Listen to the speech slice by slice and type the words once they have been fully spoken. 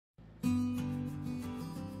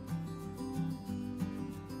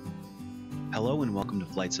Hello and welcome to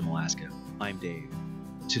FlightSim Alaska. I'm Dave.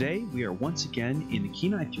 Today we are once again in the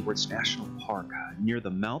Kenai Fjords National Park near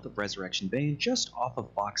the mouth of Resurrection Bay and just off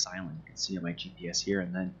of Fox Island. You can see on my GPS here,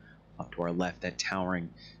 and then up to our left that towering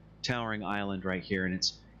island right here, and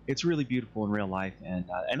it's really beautiful in real life,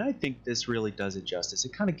 and I think this really does it justice.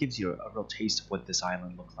 It kind of gives you a real taste of what this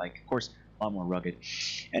island looked like. Of course, a lot more rugged.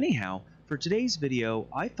 Anyhow, for today's video,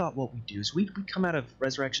 I thought what we'd do is we'd come out of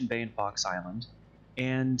Resurrection Bay and Fox Island,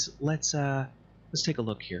 and let's take a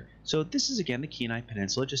look here. So this is again the Kenai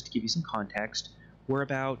Peninsula. Just to give you some context, we're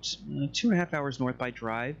about 2.5 hours north by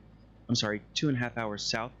drive. I'm sorry, 2.5 hours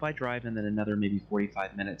south by drive, and then another maybe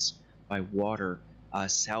 45 minutes by water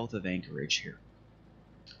south of Anchorage here.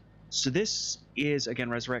 So this is again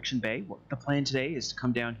Resurrection Bay. The plan today is to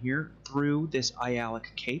come down here through this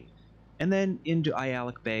Ialik Cape, and then into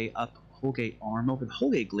Ialik Bay, up Holgate Arm, over the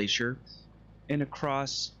Holgate Glacier, and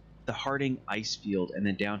across the Harding Ice Field, and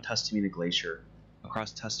then down Tustumina Glacier,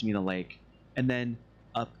 across Tustumina Lake, and then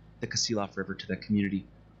up the Kasilof River to the community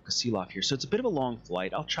Kasilof here. So it's a bit of a long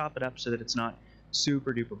flight. I'll chop it up so that it's not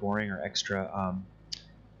super duper boring or extra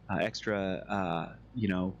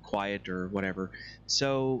quiet or whatever.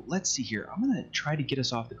 So let's see here. I'm gonna try to get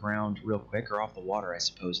us off the ground real quick, or off the water I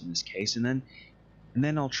suppose in this case, and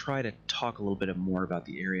then I'll try to talk a little bit more about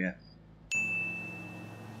the area.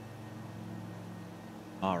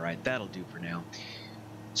 All right, that'll do for now.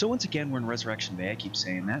 So once again, we're in Resurrection Bay. I keep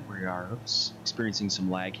saying that. We are experiencing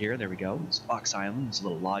some lag here. There we go. It's Fox Island. There's a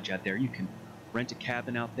little lodge out there. You can rent a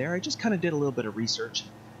cabin out there. I just kind of did a little bit of research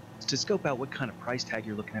to scope out what kind of price tag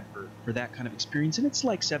you're looking at for that kind of experience, and it's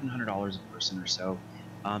like $700 a person or so.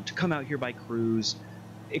 To come out here by cruise,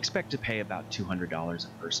 expect to pay about $200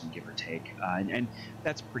 a person, give or take, and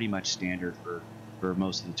that's pretty much standard for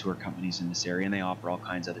most of the tour companies in this area, and they offer all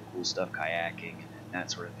kinds of other cool stuff, kayaking and that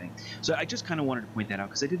sort of thing. So I just kind of wanted to point that out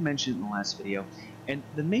because I did mention it in the last video. And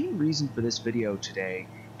the main reason for this video today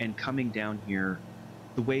and coming down here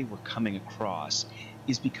the way we're coming across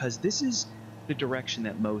is because this is the direction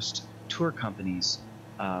that most tour companies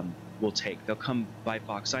will take. They'll come by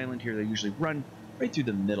Fox Island here. They usually run right through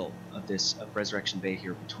the middle of Resurrection Bay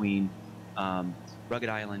here, between Rugged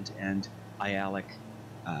Island and Ialik.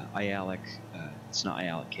 It's not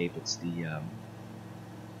Ialik Cape, it's the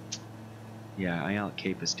Ialik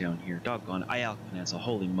Cape is down here. Doggone, Ialik Peninsula,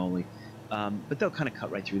 holy moly. But they'll kind of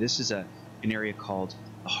cut right through. This is an area called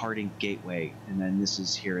the Harding Gateway, and then this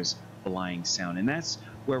is here is Flying Sound, and that's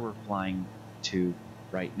where we're flying to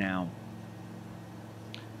right now.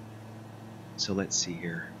 So let's see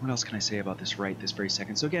here. What else can I say about this right this very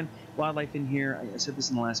second? So again, wildlife in here. I said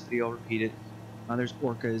this in the last video. I'll repeat it. There's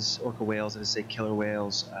orcas, orca whales, I say killer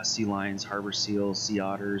whales, sea lions, harbor seals, sea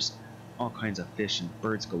otters, all kinds of fish and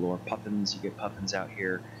birds galore. Puffins, you get puffins out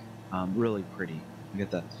here. Really pretty. We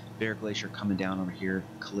got the Bear Glacier coming down over here,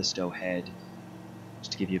 Callisto Head,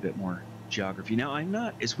 just to give you a bit more geography. Now, I'm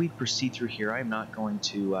not, as we proceed through here, I'm not going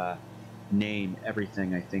to name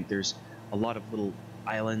everything. I think there's a lot of little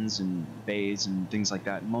islands and bays and things like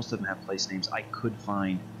that. Most of them have place names I could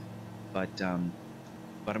find, but I'm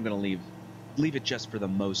going to leave it just for the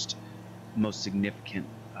most significant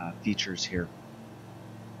features here.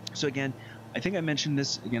 So again, I think I mentioned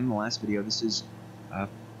this again in the last video. This is,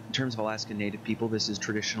 in terms of Alaska Native people, this is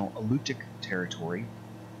traditional Alutiiq territory.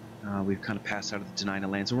 We've kind of passed out of the Dena'ina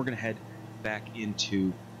lands, and we're going to head back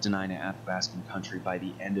into Dena'ina Athabascan country by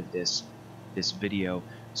the end of this video.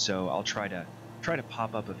 So I'll try to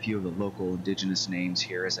pop up a few of the local indigenous names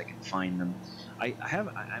here as I can find them.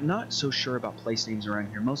 I'm not so sure about place names around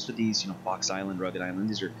here. Most of these, Fox Island, Rugged Island,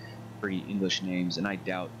 these are pretty English names, and I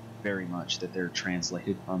doubt very much that they're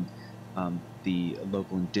translated from the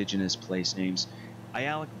local indigenous place names.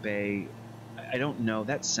 Ialik Bay, I don't know.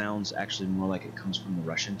 That sounds actually more like it comes from the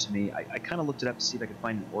Russian to me. I kind of looked it up to see if I could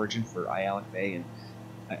find an origin for Ialik Bay, and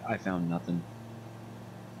I found nothing.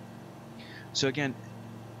 So again,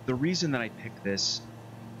 the reason that I picked this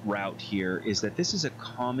route here is that this is a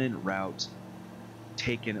common route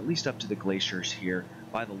taken, at least up to the glaciers here,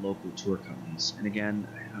 by the local tour companies. And again,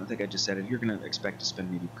 I don't think I just said it, you're going to expect to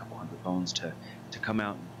spend maybe a couple $100 bones to come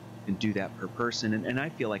out and do that per person, and I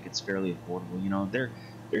feel like it's fairly affordable.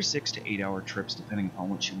 They're 6 to 8 hour trips depending upon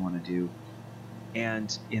what you want to do.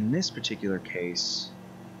 And in this particular case,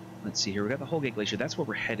 let's see here, we got the Holgate Glacier. That's where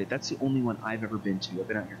we're headed. That's the only one I've ever been to. I've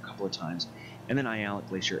been out here a couple of times. And then Ialik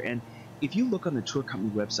Glacier. And if you look on the tour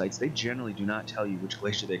company websites, they generally do not tell you which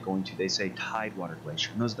glacier they're going to. They say Tidewater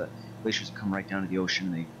Glacier, and those are the glaciers that come right down to the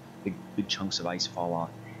ocean, and big chunks of ice fall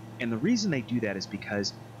off. And the reason they do that is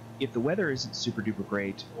because if the weather isn't super duper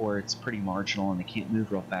great or it's pretty marginal and they can't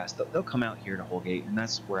move real fast, they'll come out here to Holgate, and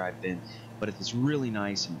that's where I've been. But if it's really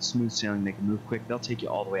nice and smooth sailing, they can move quick, they'll take you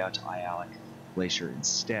all the way out to Ialik Glacier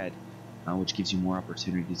instead, which gives you more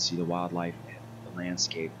opportunity to see the wildlife and the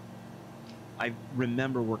landscape. I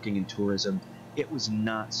remember working in tourism. It was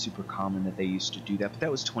not super common that they used to do that, but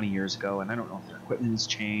that was 20 years ago, and I don't know if their equipment has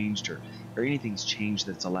changed or anything's changed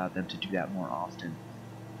that's allowed them to do that more often.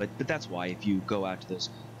 But that's why, if you go out to those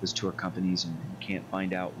tour companies and you can't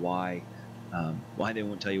find out why they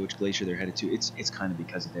won't tell you which glacier they're headed to, it's kind of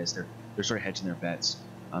because of this. They're sort of hedging their bets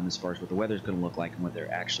as far as what the weather's going to look like and what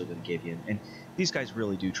they're actually going to give you. And these guys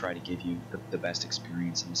really do try to give you the best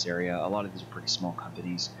experience in this area. A lot of these are pretty small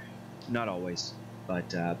companies, not always,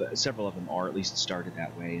 but several of them are at least started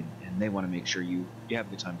that way, and they want to make sure you have a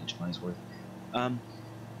good time, get your money's worth.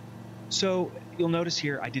 So you'll notice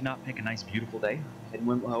here I did not pick a nice beautiful day and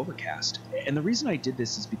went overcast. And the reason I did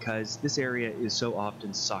this is because this area is so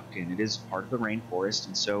often sucked in. It is part of the rainforest,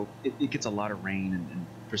 and so it gets a lot of rain and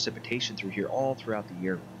precipitation through here all throughout the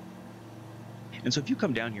year. And so if you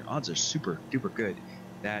come down here, odds are super duper good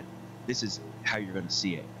that this is how you're going to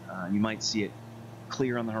see it. You might see it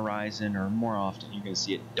clear on the horizon, or more often you're going to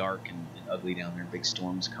see it dark and ugly down there, big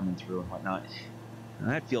storms coming through and whatnot. And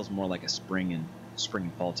that feels more like a spring and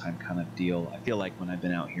fall time kind of deal. I feel like when I've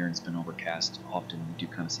been out here and it's been overcast, often you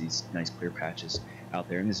do kind of see these nice clear patches out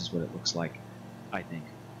there, and this is what it looks like, I think.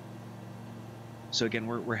 So again,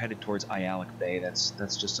 we're headed towards Ialik Bay. That's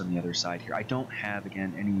just on the other side here. I don't have,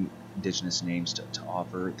 again, any indigenous names to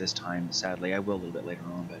offer this time, sadly. I will a little bit later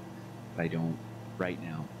on, but I don't right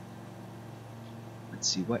now. Let's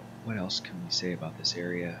see, what else can we say about this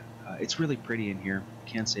area? It's really pretty in here.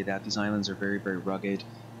 Can't say that. These islands are very, very rugged.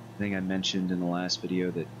 I think I mentioned in the last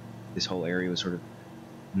video that this whole area was sort of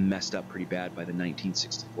messed up pretty bad by the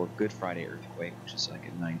 1964 Good Friday earthquake, which is like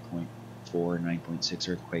a 9.4, 9.6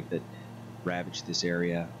 earthquake that ravaged this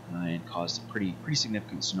area and caused a pretty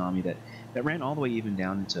significant tsunami that ran all the way even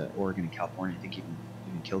down into Oregon and California. I think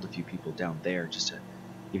even killed a few people down there, just to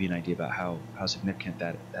give you an idea about how significant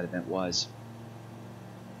that event was.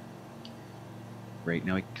 Right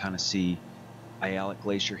now we can kind of see Ialik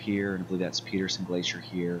Glacier here, and I believe that's Peterson Glacier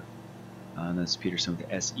here, and that's Peterson with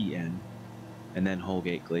the S-E-N, and then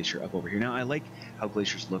Holgate Glacier up over here. Now I like how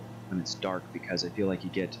glaciers look when it's dark, because I feel like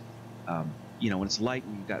you get, when it's light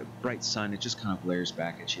and you've got bright sun, it just kind of glares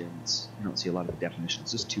back at you, and you don't see a lot of the definition.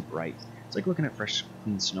 It's just too bright. It's like looking at fresh,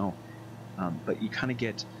 clean snow, but you kind of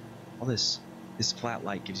get all this flat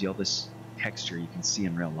light gives you all this texture you can see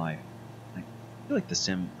in real life. I feel like the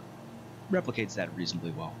sim replicates that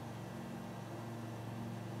reasonably well.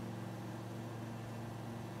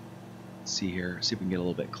 See here, see if we can get a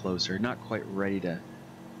little bit closer. Not quite ready to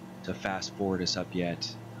fast forward us up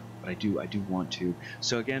yet, but I do want to.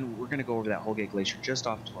 So again, we're going to go over that Holgate Glacier just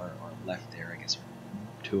off to our left there, I guess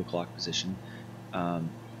 2 o'clock position,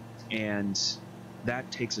 and that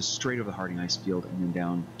takes us straight over the Harding Ice Field and then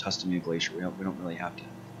down Tustumina Glacier. We don't really have to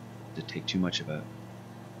take too much of a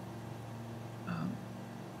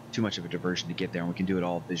diversion to get there, and we can do it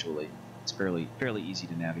all visually. It's fairly easy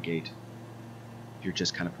to navigate. You're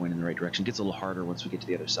just kind of pointing in the right direction. It gets a little harder once we get to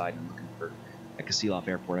the other side and looking for at Kasilof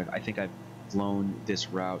Airport. I think I've flown this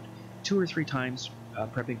route 2 or 3 times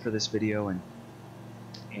prepping for this video,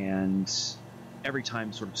 and every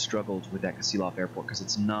time sort of struggled with that Kasilof Airport because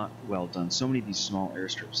it's not well done. So many of these small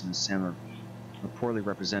airstrips in the center are poorly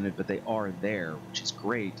represented, but they are there, which is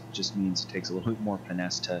great. It just means it takes a little bit more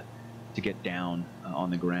finesse to get down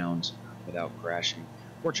on the ground without crashing.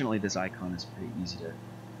 Fortunately, this icon is pretty easy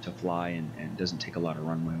to fly and doesn't take a lot of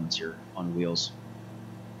runway once you're on wheels.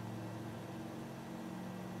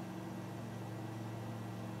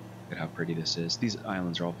 Look at how pretty this is. These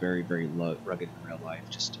islands are all very, very rugged in real life.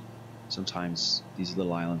 Just sometimes these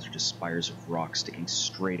little islands are just spires of rock sticking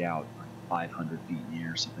straight out like 500 feet in the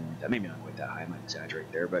air or something like that. Maybe not quite that high, I might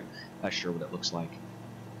exaggerate there, but that's sure what it looks like.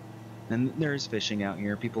 And there's fishing out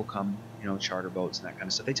here. People come, charter boats and that kind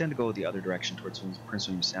of stuff. They tend to go the other direction towards Prince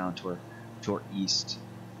William Sound, to our east.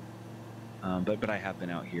 But I have been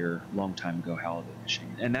out here a long time ago halibut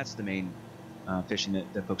fishing, and that's the main fishing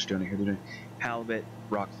that folks are doing here. They're doing halibut,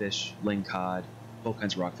 rockfish, lingcod, both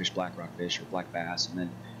kinds of rockfish, black rockfish or black bass, and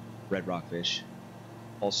then red rockfish.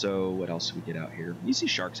 Also, what else do we get out here? You see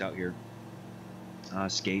sharks out here.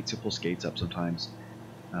 Skates, you pull skates up sometimes.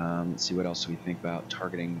 Let's see, what else do we think about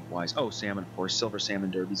targeting wise? Oh, salmon, of course. Silver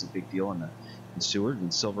salmon derby is a big deal in Seward,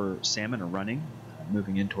 and silver salmon are running,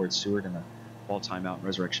 moving in towards Seward in the fall time out in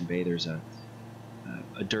Resurrection Bay. There's a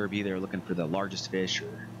derby. They're looking for the largest fish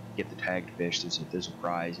or get the tagged fish. There's a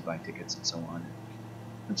prize. You buy tickets and so on.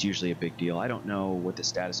 It's usually a big deal. I don't know what the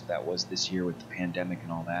status of that was this year with the pandemic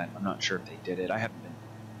and all that. I'm not sure if they did it. I haven't been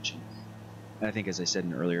watching. And I think, as I said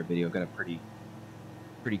in an earlier video, I've got a pretty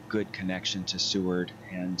good connection to Seward,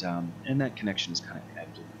 and that connection has kind of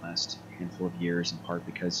ebbed in the last handful of years, in part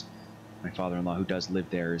because my father-in-law, who does live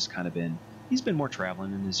there, has kind of he's been more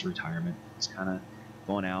traveling in his retirement. He's kind of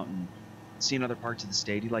going out and seeing other parts of the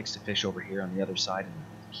state. He likes to fish over here on the other side of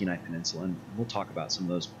the Kenai Peninsula, and we'll talk about some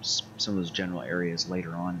of those general areas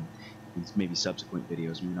later on in maybe subsequent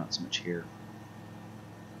videos, maybe not so much here.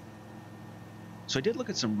 So I did look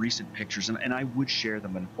at some recent pictures, and I would share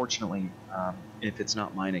them, but unfortunately, if it's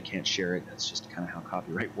not mine, I can't share it. That's just kind of how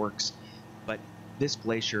copyright works. But this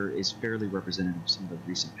glacier is fairly representative of some of the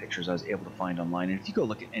recent pictures I was able to find online. And if you go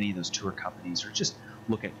look at any of those tour companies, or just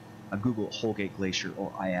look at Google Holgate Glacier or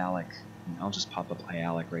Ialic, and I'll just pop up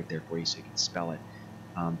Ialic right there for you so you can spell it.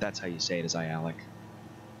 That's how you say it, is Ialic.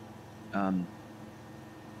 Again,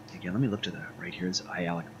 let me look to the right here. This is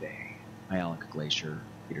Ialic Bay, Ialic Glacier,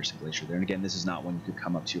 Peterson Glacier there. And again, this is not one you could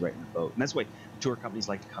come up to right in the boat. And that's why tour companies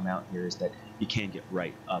like to come out here, is that you can get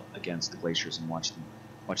right up against the glaciers and watch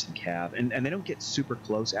them calve. And they don't get super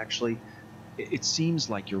close, actually. It seems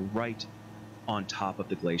like you're right on top of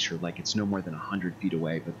the glacier, like it's no more than 100 feet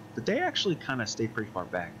away, but they actually kind of stay pretty far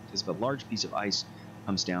back, because if a large piece of ice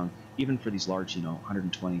comes down, even for these large,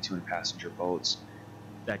 120, 200 passenger boats,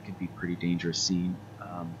 that can be a pretty dangerous scene.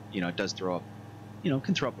 It does throw up,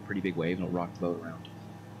 can throw up a pretty big wave and it'll rock the boat around,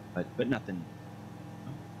 but nothing.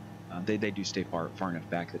 They do stay far enough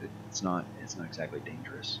back that it's not exactly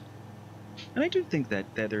dangerous. And I do think that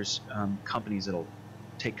there's companies that'll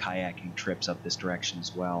take kayaking trips up this direction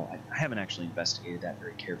as well. I haven't actually investigated that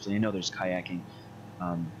very carefully. I know there's kayaking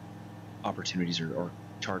opportunities or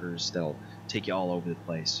charters that'll take you all over the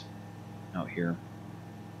place out here.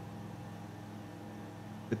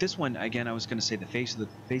 But this one, again, I was going to say the face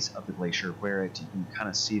of the glacier, where you can kind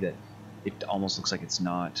of see that it almost looks like it's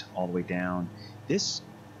not all the way down. This,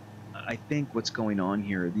 I think what's going on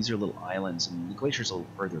here, these are little islands, and the glacier's a little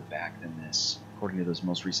further back than this, according to those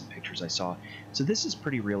most recent pictures I saw. So this is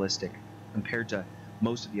pretty realistic compared to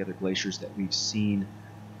most of the other glaciers that we've seen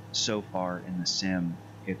so far in the sim.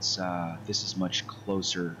 This is much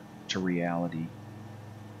closer to reality.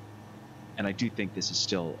 And I do think this is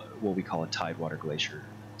still what we call a tidewater glacier,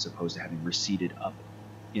 as opposed to having receded up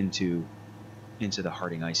into the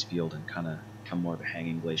Harding ice field and kind of become more of a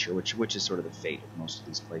hanging glacier, which is sort of the fate of most of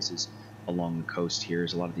these places along the coast here.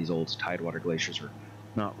 Is a lot of these old tidewater glaciers are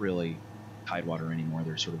not really tidewater anymore.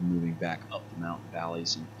 They're sort of moving back up the mountain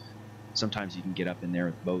valleys, and sometimes you can get up in there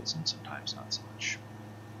with boats, and sometimes not so much.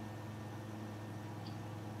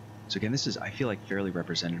 So again, this is, I feel like, fairly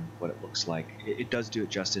representative of what it looks like. It does do it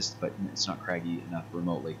justice, but it's not craggy enough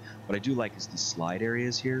remotely. What I do like is these slide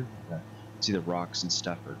areas here. See the rocks and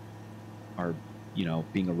stuff are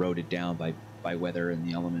being eroded down by weather and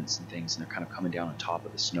the elements and things, and they're kind of coming down on top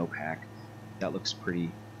of the snowpack. That looks pretty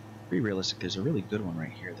realistic. There's a really good one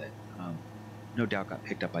right here that no doubt got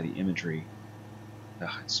picked up by the imagery.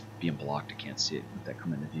 It's being blocked. I can't see it. Let that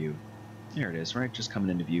come into view. There it is, right? Just coming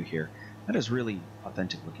into view here. That is really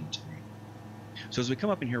authentic looking to me. So as we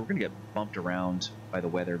come up in here, we're going to get bumped around by the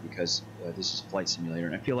weather, because this is a flight simulator,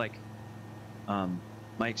 and I feel like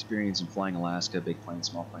my experience in flying Alaska, big planes,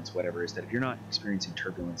 small planes, whatever, is that if you're not experiencing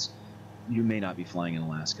turbulence, you may not be flying in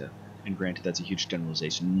Alaska. And granted, that's a huge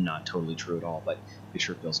generalization, not totally true at all, but it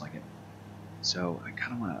sure feels like it. So I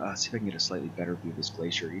kind of want to see if I can get a slightly better view of this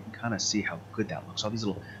glacier. You can kind of see how good that looks. All these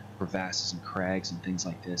little crevasses and crags and things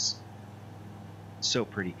like this. So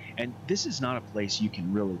pretty. And this is not a place you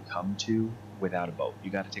can really come to without a boat.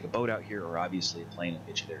 You got to take a boat out here, or obviously a plane will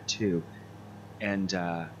get you there too. And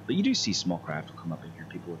but you do see small craft will come up in here.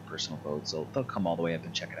 People with personal boats, they'll come all the way up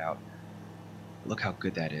and check it out. Look how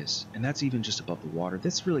good that is. And that's even just above the water.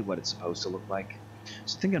 That's really what it's supposed to look like.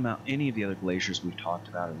 So thinking about any of the other glaciers we've talked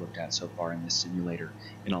about or looked at so far in this simulator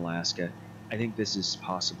in Alaska, I think this is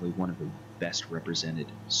possibly one of the best represented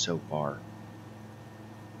so far.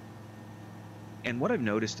 And what I've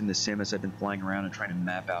noticed in the sim as I've been flying around and trying to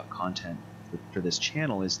map out content for this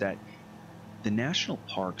channel is that the national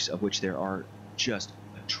parks, of which there are just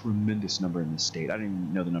a tremendous number in this state, I don't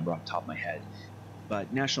even know the number off the top of my head,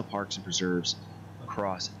 but national parks and preserves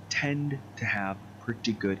across tend to have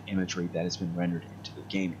pretty good imagery that has been rendered into the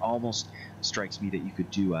game. It almost strikes me that you could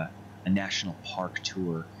do a national park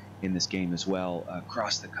tour in this game as well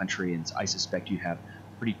across the country, and I suspect you have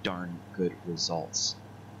pretty darn good results.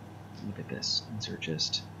 Look at this.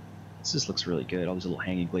 This just looks really good. All these little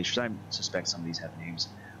hanging glaciers. I suspect some of these have names.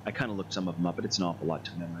 I kind of looked some of them up, but it's an awful lot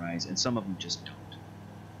to memorize, and some of them just don't.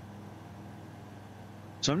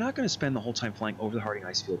 So I'm not going to spend the whole time flying over the Harding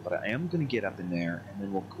ice field, but I am going to get up in there, and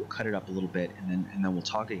then we'll cut it up a little bit, and then we'll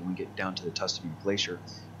talk again when we get down to the Tustumina Glacier,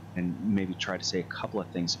 and maybe try to say a couple of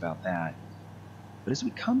things about that. But as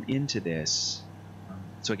we come into this,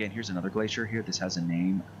 so again, here's another glacier here. This has a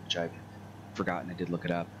name, which I've forgotten. I did look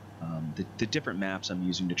it up. The different maps I'm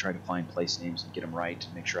using to try to find place names and get them right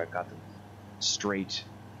and make sure I've got them straight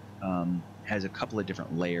has a couple of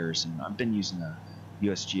different layers, and I've been using the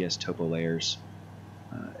USGS topo layers,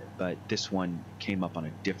 but this one came up on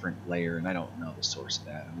a different layer, and I don't know the source of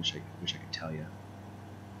that. I wish I could tell you.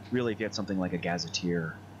 Really, if you had something like a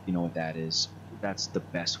gazetteer, you know what that is. That's the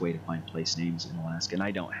best way to find place names in Alaska, and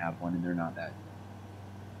I don't have one, and they're not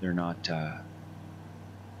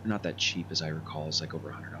that cheap as I recall. It's like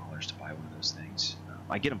over $100 to buy one of those things.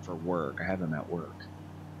 I get them for work. I have them at work.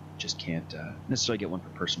 Just can't necessarily get one for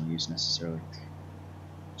personal use necessarily.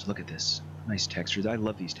 So look at this nice textures. I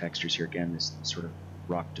love these textures here. Again, this sort of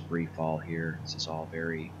rock debris fall here. This is all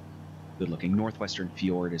very good looking. Northwestern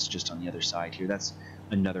Fjord is just on the other side here. That's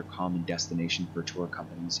another common destination for tour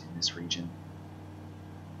companies in this region,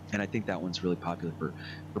 and I think that one's really popular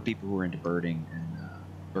for people who are into birding and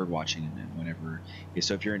bird watching and whatever. Yeah,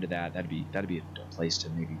 so if you're into that, that'd be a place to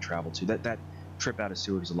maybe travel to. That trip out of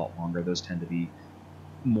Seward is a lot longer. Those tend to be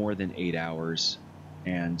more than 8 hours,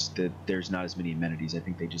 and there's not as many amenities. I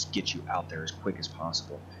think they just get you out there as quick as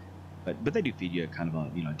possible. But they do feed you kind of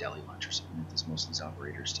a deli lunch or something, as most of these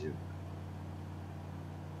operators do.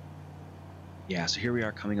 Yeah, so here we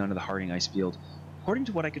are coming onto the Harding ice field. According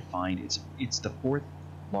to what I could find, it's the 4th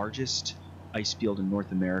largest ice field in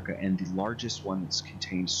North America and the largest one that's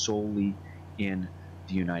contained solely in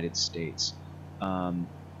the United States. I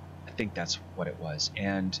think that's what it was.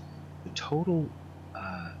 And the total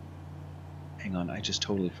hang on, I just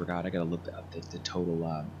totally forgot. I gotta look up the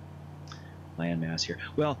total landmass here.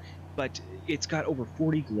 Well, but it's got over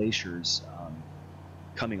 40 glaciers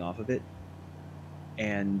coming off of it,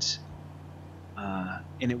 and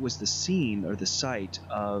it was the scene or the site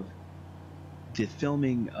of the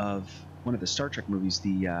filming of one of the Star Trek movies,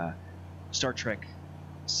 the Star Trek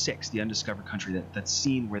VI, The Undiscovered Country. That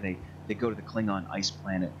scene where they go to the Klingon ice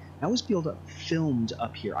planet. That was filmed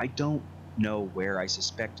up here. I don't know where. I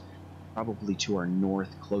suspect probably to our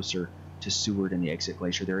north, closer to Seward and the Exit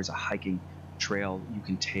Glacier. There is a hiking trail you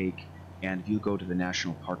can take, and if you go to the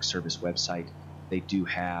National Park Service website, they do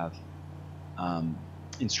have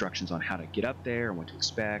instructions on how to get up there and what to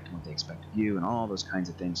expect and what they expect of you and all those kinds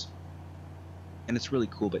of things. And it's really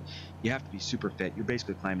cool, but you have to be super fit. You're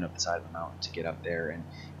basically climbing up the side of the mountain to get up there, and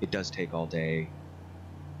it does take all day,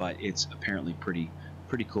 but it's apparently pretty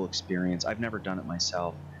cool experience. I've never done it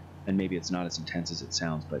myself, and maybe it's not as intense as it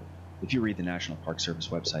sounds, but if you read the National Park Service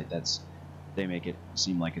website, they make it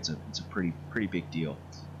seem like it's a pretty big deal.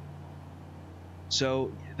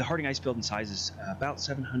 So the Harding ice field in size is about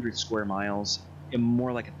 700 square miles, and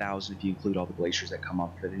more like 1,000 if you include all the glaciers that come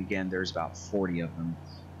off of it. And again, there's about 40 of them,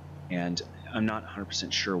 and I'm not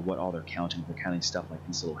 100% sure what all they're counting. If they're counting stuff like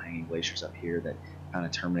these little hanging glaciers up here that kind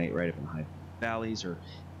of terminate right up in the high valleys, or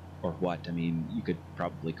what. I mean, you could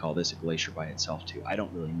probably call this a glacier by itself too. I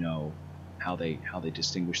don't really know how they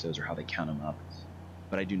distinguish those or how they count them up,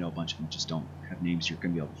 but I do know a bunch of them just don't have names you're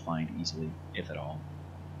going to be able to find easily, if at all.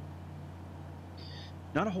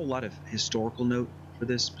 Not a whole lot of historical note for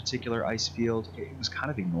this particular ice field. It was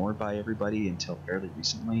kind of ignored by everybody until fairly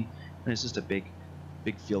recently, and it's just a big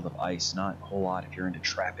field of ice. Not a whole lot if you're into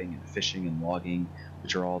trapping and fishing and logging,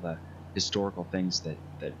 which are all the historical things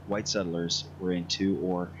that white settlers were into,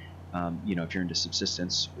 or if you're into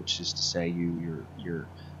subsistence, which is to say you're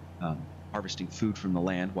harvesting food from the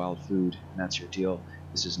land, wild food, and that's your deal.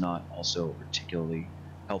 This is not also a particularly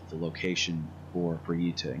helpful location for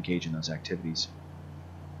you to engage in those activities.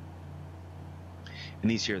 And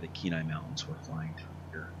these here are the Kenai Mountains we're flying through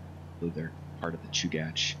here. I believe they're part of the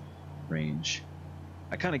Chugach Range.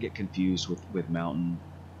 I kind of get confused with mountain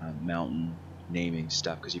naming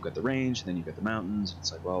stuff, because you've got the range and then you've got the mountains.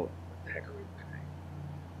 It's like, well, what the heck are we looking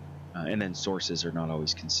at? And then sources are not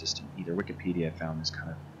always consistent either. Wikipedia, I found, is kind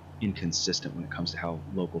of inconsistent when it comes to how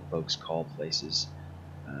local folks call places,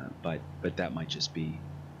 but that might just be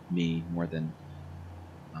me more than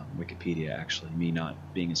Wikipedia, actually. Me not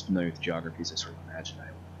being as familiar with geography as I sort of imagined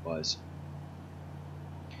I was.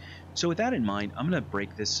 So with that in mind, I'm going to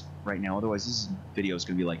break this right now. Otherwise, this video is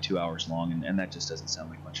going to be like 2 hours long, and that just doesn't sound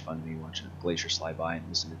like much fun to me, watching a glacier slide by and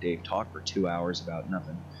listen to Dave talk for 2 hours about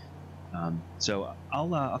nothing. So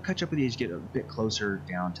I'll catch up with you as you get a bit closer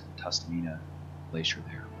down to the Tustumina Glacier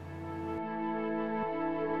there.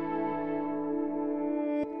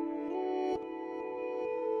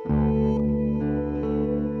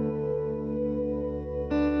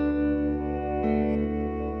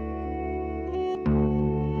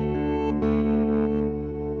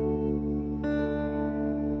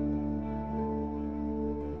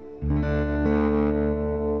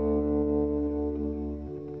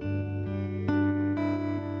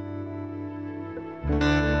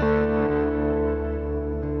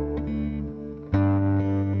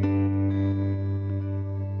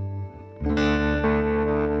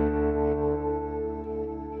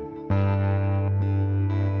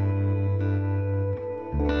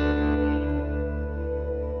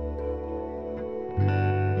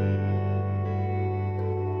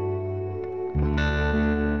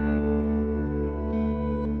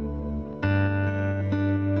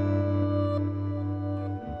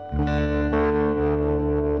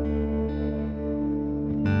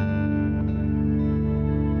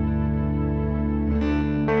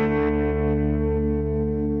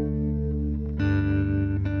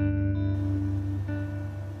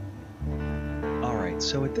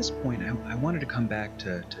 at this point, I wanted to come back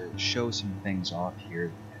to show some things off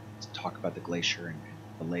here, to talk about the glacier and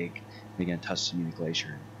the lake. And again, Tustumina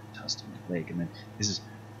Glacier and Tustumina Lake. And then this is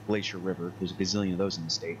Glacier River. There's a gazillion of those in the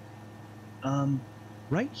state.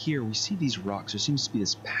 Right here, we see these rocks. There seems to be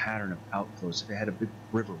this pattern of outflows. If it had a big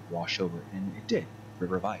river wash over it, and it did,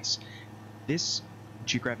 river of ice. This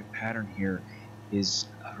geographic pattern here is,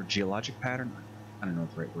 or geologic pattern, I don't know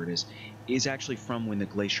what the right word is actually from when the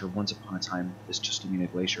glacier, once upon a time, this Tustumina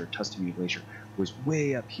Glacier, was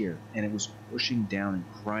way up here, and it was pushing down and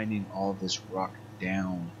grinding all of this rock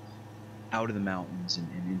down out of the mountains and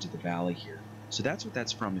into the valley here. So that's what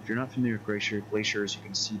that's from. If you're not familiar with glaciers, you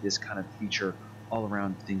can see this kind of feature all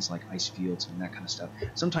around things like ice fields and that kind of stuff.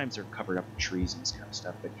 Sometimes they're covered up with trees and this kind of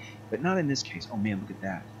stuff, but not in this case. Oh man, look at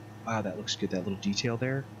that. Wow, that looks good, that little detail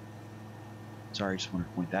there. Sorry, I just wanted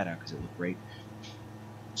to point that out because it looked great.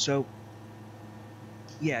 So,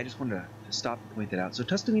 yeah, I just wanted to stop and point that out. So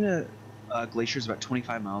Tustumina Glacier is about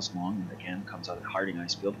 25 miles long, and again, comes out of Harding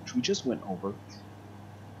Ice Field, which we just went over.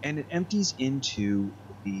 And it empties into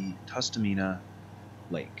the Tustumina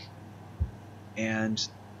Lake. And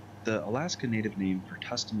the Alaska Native name for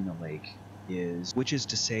Tustumina Lake is, which is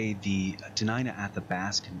to say the Dena'ina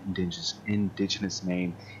Athabascan indigenous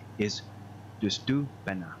name is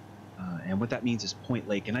Tustumina, and what that means is Point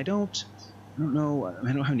Lake. And I don't know,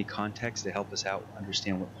 I don't have any context to help us out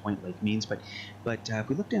understand what Point Lake means, but if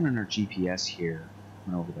we look down on our GPS here,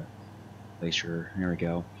 went over the glacier, there we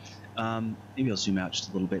go. Maybe I'll zoom out just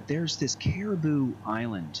a little bit. There's this Caribou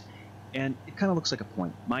Island, and it kind of looks like a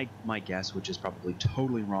point. My guess, which is probably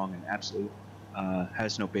totally wrong and absolutely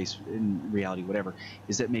has no base in reality, whatever,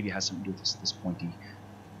 is that maybe it has something to do with this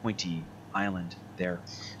pointy island there.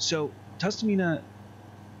 So Tustumina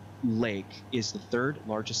Lake is the third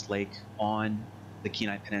largest lake on the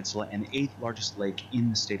Kenai Peninsula and the eighth largest lake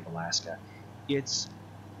in the state of Alaska. It's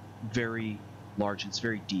very large. It's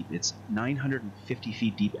very deep. It's 950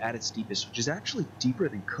 feet deep at its deepest, which is actually deeper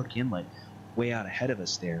than Cook Inlet, way out ahead of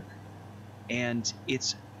us there. And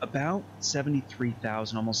it's about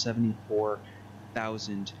 73,000, almost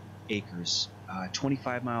 74,000 acres,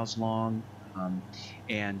 25 miles long,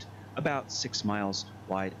 and about 6 miles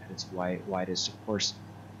wide at its widest. Of course,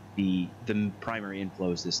 the primary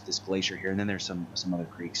inflow is this glacier here, and then there's some other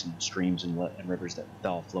creeks and streams and rivers that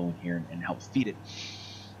all flow in here and help feed it.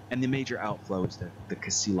 And the major outflow is the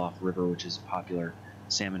Kasilof River, which is a popular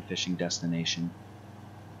salmon fishing destination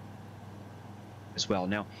as well.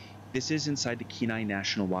 Now, this is inside the Kenai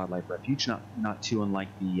National Wildlife Refuge, not too unlike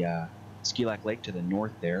the Skilak Lake to the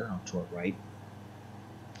north there, to our right.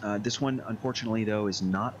 This one, unfortunately, though, is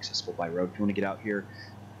not accessible by road. If you want to get out here,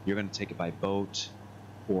 you're going to take it by boat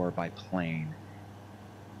or by plane.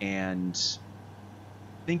 And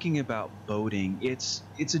thinking about boating, it's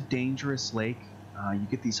a dangerous lake. You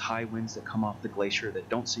get these high winds that come off the glacier that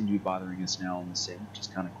don't seem to be bothering us now on the Sim, which is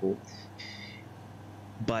kind of cool.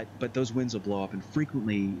 But those winds will blow up, and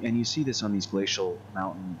frequently, and you see this on these glacial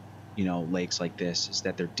mountain, lakes like this, is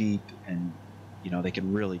that they're deep, and they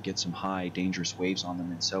can really get some high dangerous waves on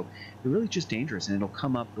them, and so they're really just dangerous. And it'll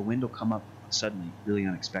come up, the wind will come up suddenly, really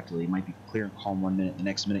unexpectedly. It might be clear and calm one minute, the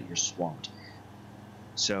next minute you're swamped.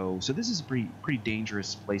 So this is a pretty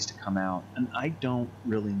dangerous place to come out, and I don't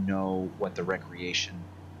really know what the recreation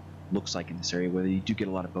looks like in this area. Whether you do get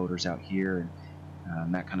a lot of boaters out here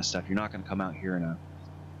and that kind of stuff. You're not going to come out here in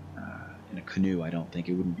a canoe. I don't think.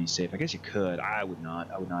 It wouldn't be safe. I guess you could. I would not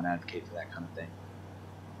advocate for that kind of thing.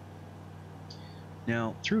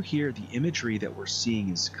 Now, through here, the imagery that we're seeing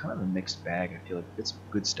is kind of a mixed bag. I feel like it's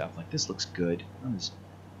good stuff. Like, this looks good.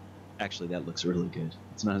 Actually, that looks really good.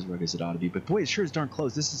 It's not as rugged as it ought to be, but boy, it sure is darn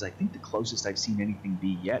close. This is, I think, the closest I've seen anything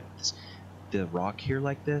be yet. The rock here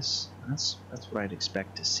like this, that's what I'd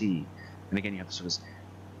expect to see. And again, you have sort of this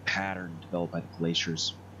pattern developed by the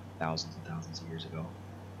glaciers thousands and thousands of years ago.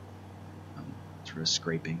 Sort of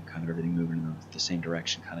scraping, kind of everything moving in the same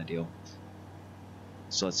direction kind of deal.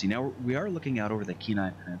 So let's see. Now we are looking out over the Kenai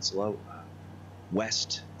Peninsula,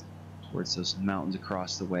 west towards those mountains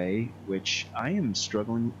across the way, which I am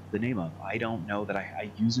struggling with the name of. I don't know that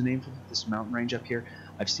I use a name for this mountain range up here.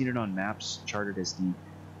 I've seen it on maps charted as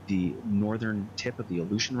the northern tip of the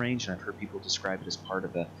Aleutian Range, and I've heard people describe it as part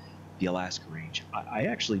of the Alaska Range. I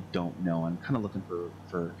actually don't know. I'm kind of looking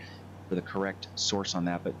for the correct source on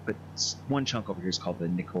that, but one chunk over here is called the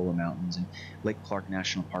Nicola Mountains, and Lake Clark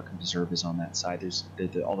National Park and Preserve is on that side. There's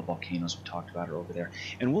all the volcanoes we talked about are over there,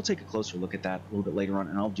 and we'll take a closer look at that a little bit later on,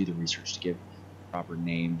 and I'll do the research to give proper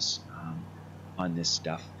names on this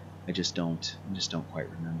stuff. I just don't quite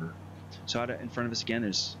remember. So out in front of us again,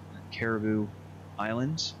 there's Caribou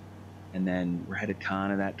Island, and then we're headed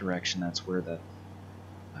kind of that direction. That's where the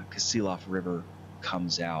Kasilof River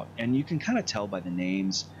comes out. And you can kind of tell by the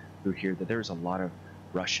names through here that there's a lot of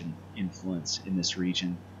Russian influence in this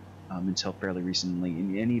region until fairly recently,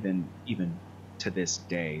 and even to this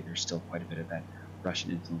day, there's still quite a bit of that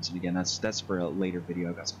Russian influence. And again, that's for a later video.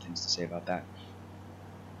 I've got some things to say about that.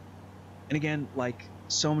 And again, like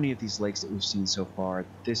so many of these lakes that we've seen so far,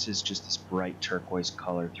 this is just this bright turquoise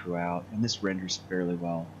color throughout, and this renders fairly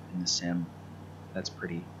well in the sim. That's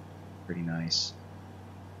pretty nice.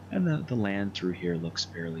 And the land through here looks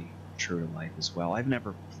fairly true to life as well. I've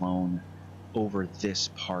never flown over this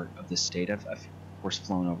part of the state. I've of course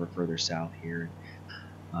flown over further south here.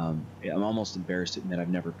 I'm almost embarrassed to admit I've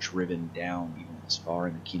never driven down even this far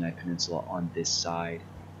in the Kenai Peninsula on this side.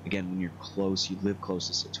 Again, when you're close, you live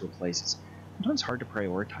closest to a place, it's sometimes hard to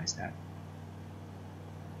prioritize that.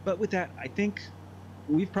 But with that, I think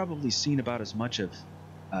we've probably seen about as much of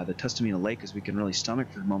the Tustumina Lake as we can really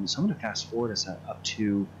stomach for the moment. So I'm going to fast forward us up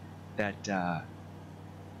to that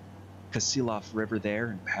Kasilof River there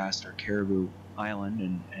and past our Caribou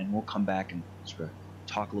Island, and we'll come back and sort of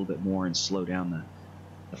talk a little bit more and slow down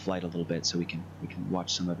the flight a little bit so we can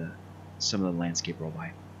watch some of the landscape roll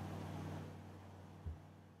by.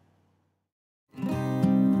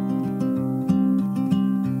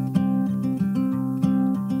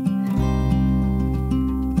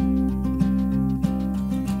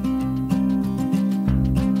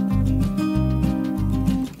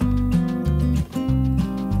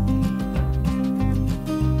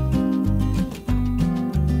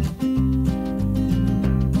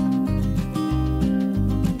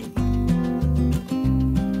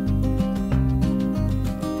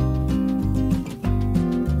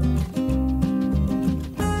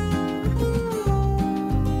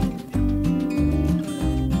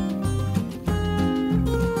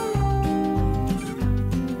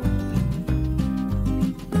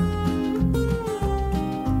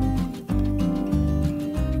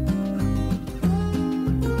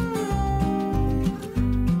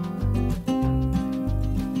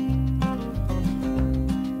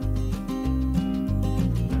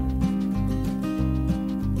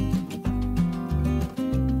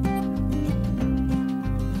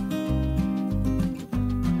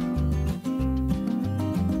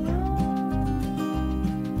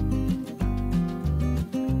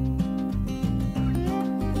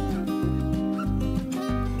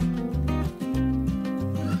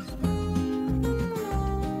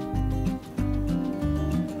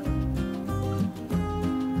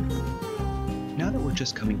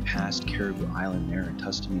 Just coming past Caribou Island there at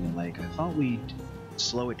Tustumina Lake, I thought we'd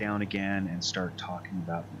slow it down again and start talking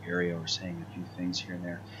about the area or saying a few things here and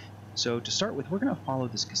there. So to start with, we're going to follow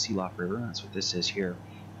this Kasilof River. That's what this is here.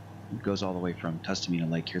 It goes all the way from Tustumina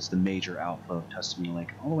Lake. Here's the major outflow of Tustumina Lake,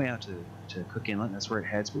 all the way out to Cook Inlet. That's where it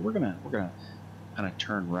heads. But we're gonna kind of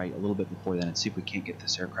turn right a little bit before then and see if we can't get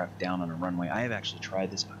this aircraft down on a runway. I have actually tried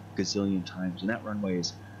this a gazillion times, and that runway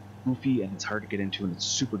is goofy and it's hard to get into, and it's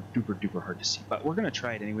super duper hard to see. But we're gonna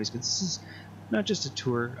try it anyways, because this is not just a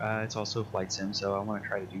tour, it's also a flight sim, so I want to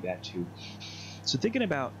try to do that too. So thinking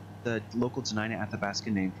about the local Dena'ina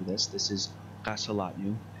Athabascan name for this is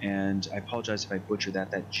Kasilof, and I apologize if I butcher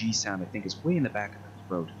that. That G sound I think is way in the back of the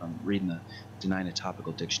throat if I'm reading the Dena'ina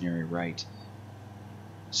Topical Dictionary right.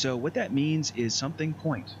 So what that means is something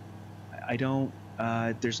point. I don't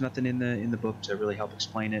there's nothing in the book to really help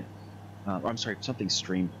explain it. I'm sorry, something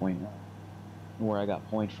stream point. Where I got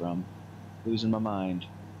point from. Losing my mind.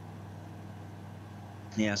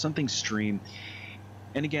 Yeah, something stream.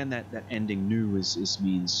 And again, that ending "new" is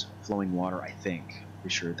means flowing water, I think.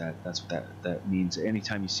 Pretty sure that's what that means.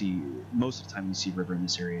 Anytime you see, most of the time you see river in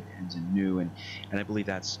this area, it ends in "new," and I believe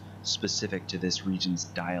that's specific to this region's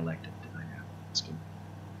dialect of Dena'ina Athabascan.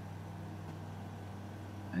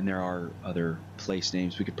 And there are other place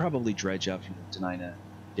names we could probably dredge up from the Dena'ina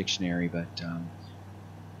Dictionary, but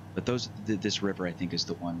this river I think is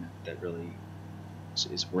the one that really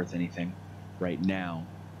is worth anything right now.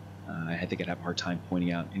 I think I'd have a hard time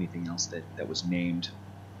pointing out anything else that was named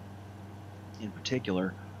in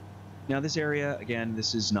particular. Now this area, again,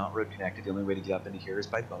 this is not road connected. The only way to get up into here is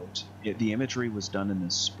by boat. The imagery was done in the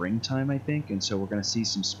springtime, I think, and so we're going to see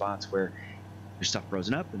some spots where there's stuff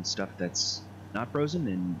frozen up and stuff that's not frozen,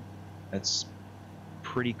 and that's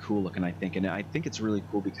pretty cool looking, I think. And I think it's really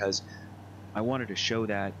cool because I wanted to show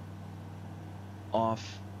that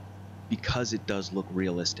off because it does look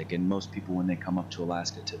realistic, and most people when they come up to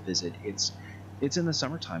Alaska to visit, it's in the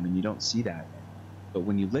summertime and you don't see that. But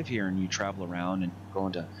when you live here and you travel around and go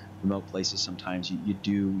into remote places, sometimes you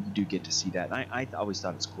do get to see that. And I always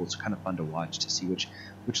thought it's cool. It's kind of fun to watch, to see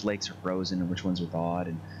which lakes are frozen and which ones are thawed,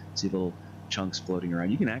 and see little chunks floating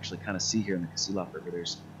around. You can actually kind of see here in the Kasilof River,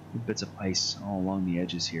 there's bits of ice all along the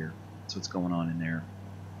edges here. That's what's going on in there.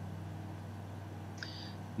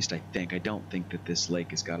 At least I think. I don't think that this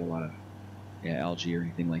lake has got a lot of algae or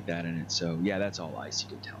anything like that in it. So yeah, that's all ice, you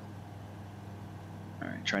can tell. All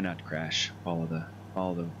right, try not to crash. Follow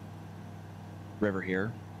the river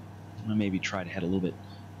here. I'll maybe try to head a little bit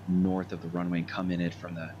north of the runway and come in it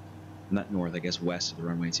from the, not north, I guess west of the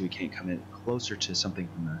runway, and see if we can't come in closer to something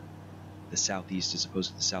from the southeast as opposed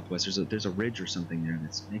to the southwest. There's a ridge or something there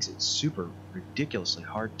that makes it super ridiculously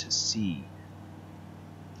hard to see.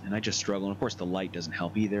 And I just struggle. And of course the light doesn't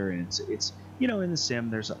help either. And it's you know, in the sim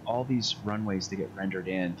there's all these runways that get rendered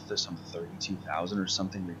in. There's some 32,000 or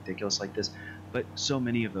something ridiculous like this. But so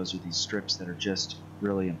many of those are these strips that are just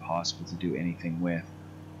really impossible to do anything with.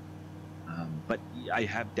 But I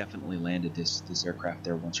have definitely landed this aircraft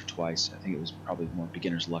there once or twice. I think it was probably more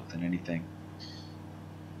beginner's luck than anything.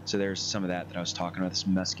 So there's some of that I was talking about, this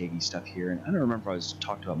muskeggy stuff here. And I don't remember if I was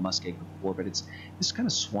talked about muskeg before, but it's this kind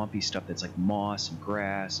of swampy stuff that's like moss and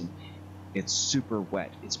grass, and it's super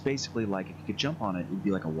wet. It's basically like if you could jump on it, it would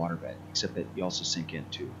be like a waterbed, except that you also sink in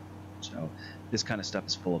too. So this kind of stuff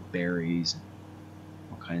is full of berries and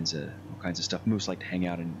all kinds of stuff. Moose like to hang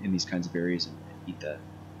out in these kinds of areas and eat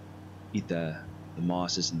the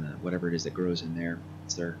mosses and the whatever it is that grows in there.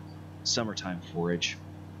 It's their summertime forage.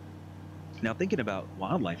 Now thinking about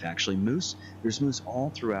wildlife, actually, moose. There's moose all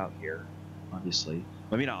throughout here, obviously.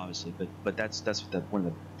 I mean, not obviously, but that's one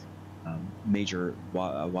of the major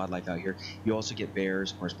wildlife out here. You also get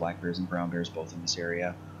bears, of course, black bears and brown bears, both in this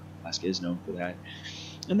area. Alaska is known for that.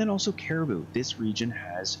 And then also caribou. This region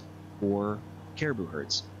has 4 caribou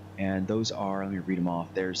herds. And those are, let me read them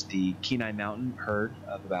off. There's the Kenai Mountain herd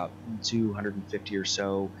of about 250 or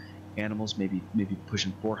so animals, maybe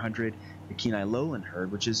pushing 400. The Kenai Lowland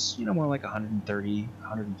herd, which is, you know, more like 130,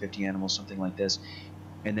 150 animals, something like this.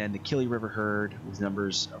 And then the Kili River herd with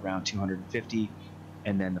numbers around 250.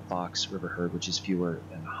 And then the Fox River herd, which is fewer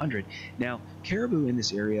than 100. Now, caribou in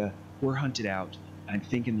this area were hunted out, I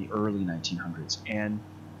think, in the early 1900s. And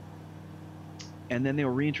then they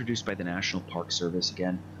were reintroduced by the National Park Service.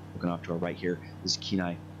 Again, looking off to our right here, this is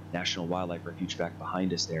Kenai National Wildlife Refuge back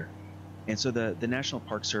behind us there. And so the National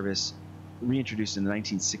Park Service reintroduced in the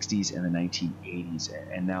 1960s and the 1980s,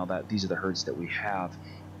 and now that these are the herds that we have.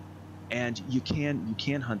 And you can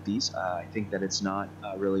hunt these. I think that it's not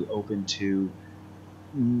really open to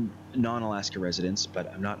non-Alaska residents,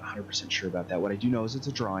 but I'm not 100% sure about that. What I do know is it's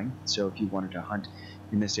a drawing, so if you wanted to hunt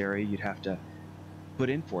in this area, you'd have to put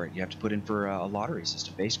in for it. You have to put in for a lottery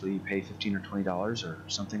system. Basically, you pay $15 or $20 or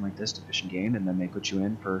something like this to Fish and Game, and then they put you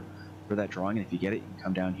in for that drawing. And if you get it, you can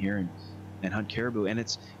come down here and hunt caribou. And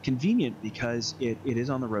it's convenient because it is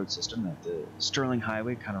on the road system. That the Sterling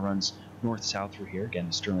Highway kind of runs north-south through here. Again,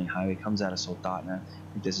 the Sterling Highway comes out of Soldotna.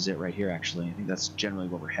 I think this is it right here, actually. I think that's generally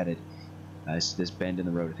where we're headed. This bend in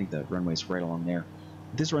the road. I think the runway's right along there.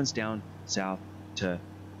 This runs down south to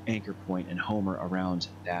Anchor Point and Homer around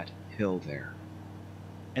that hill there.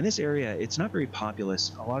 And this area, it's not very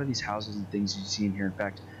populous. A lot of these houses and things you see in here, in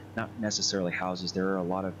fact, not necessarily houses. There are a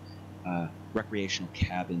lot of recreational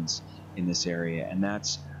cabins in this area, and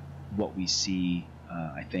that's what we see,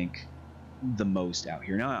 I think, the most out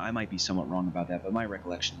here. Now, I might be somewhat wrong about that, but my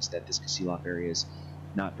recollection is that this Kasilof area is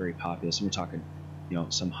not very populous. And we're talking, you know,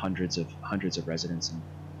 some hundreds of residents,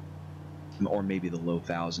 or maybe the low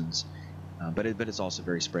thousands. But it's also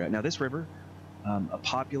very spread out. Now, this river, a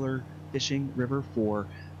popular fishing river for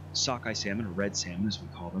sockeye salmon, or red salmon as we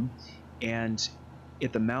call them, and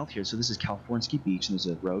at the mouth here, so this is Californsky Beach, and there's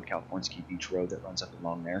a road, Californsky Beach Road, that runs up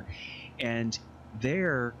along there, and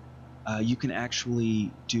there you can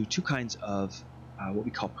actually do 2 kinds of what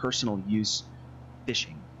we call personal use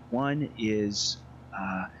fishing. One is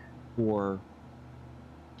with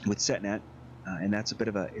set net, and that's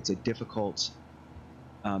a difficult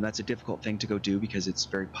thing to go do because it's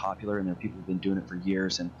very popular, and there are people who've been doing it for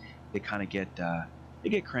years, and they kind of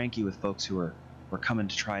get cranky with folks who are coming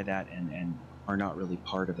to try that and are not really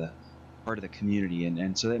part of the community,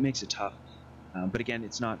 and so that makes it tough. But again,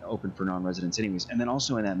 it's not open for non-residents anyways. And then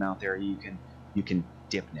also in that mouth area, you can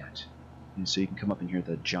dip net, and so you can come up in here with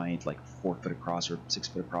a giant, like 4 foot across or 6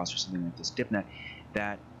 foot across or something like this dip net.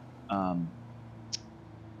 That's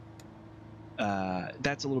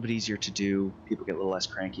a little bit easier to do. People get a little less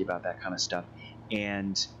cranky about that kind of stuff.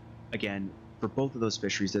 And again, for both of those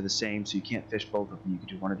fisheries, they're the same, so you can't fish both of them. You can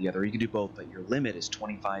do one or the other, or you can do both, but your limit is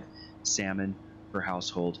 25 salmon per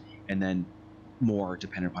household, and then more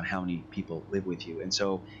depending upon how many people live with you. And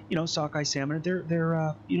so, you know, sockeye salmon, they're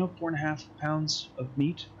 4.5 pounds of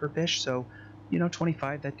meat per fish, so, you know,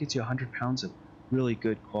 25, that gets you 100 pounds of really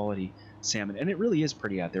good quality salmon, and it really is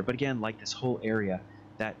pretty out there. But again, like this whole area,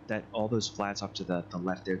 that all those flats off to the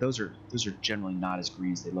left there, those are generally not as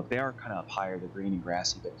green as they look. They are kind of up higher, they're green and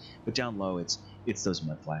grassy, but down low it's those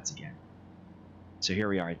mud flats again. So here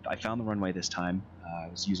we are. I found the runway this time. I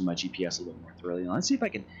was using my GPS a little more thoroughly. Now let's see if I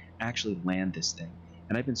can actually land this thing.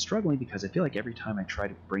 And I've been struggling because I feel like every time I try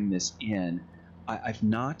to bring this in, I've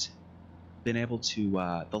not been able to,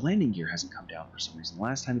 the landing gear hasn't come down for some reason. The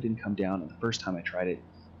last time it didn't come down, and the first time I tried it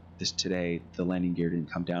today, the landing gear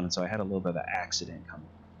didn't come down, and so I had a little bit of an accident coming.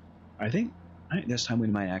 I think this time we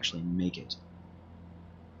might actually make it.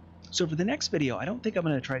 So for the next video, I don't think I'm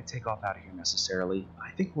going to try to take off out of here necessarily.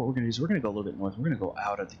 I think what we're going to do is we're going to go a little bit north. We're going to go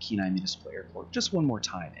out of the Kenai Municipal Airport just one more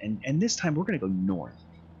time, and this time we're going to go north,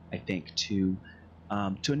 I think, to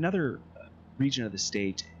another region of the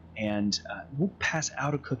state, and we'll pass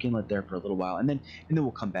out of Cook Inlet there for a little while, and then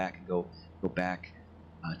we'll come back and go back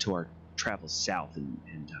to our travels south, and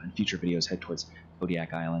in future videos head towards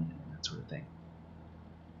Kodiak Island and that sort of thing.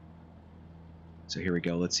 So here we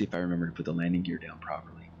go. Let's see if I remember to put the landing gear down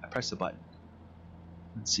properly. I pressed the button.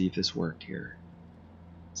 Let's see if this worked here.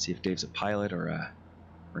 See if Dave's a pilot or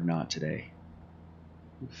not today.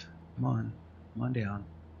 Oof. Come on down.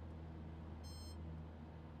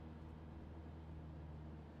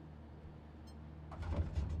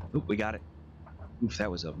 Oop, we got it. Oof,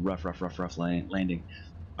 that was a rough landing.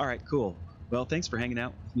 All right, cool. Well, thanks for hanging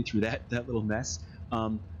out with me through that little mess.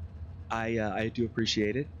 I do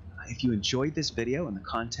appreciate it. If you enjoyed this video and the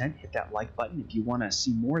content, hit that like button. If you want to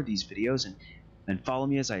see more of these videos and follow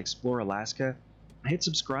me as I explore Alaska, hit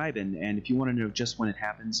subscribe. And if you want to know just when it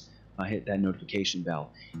happens, hit that notification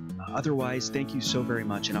bell. Otherwise, thank you so very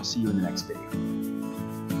much, and I'll see you in the next video.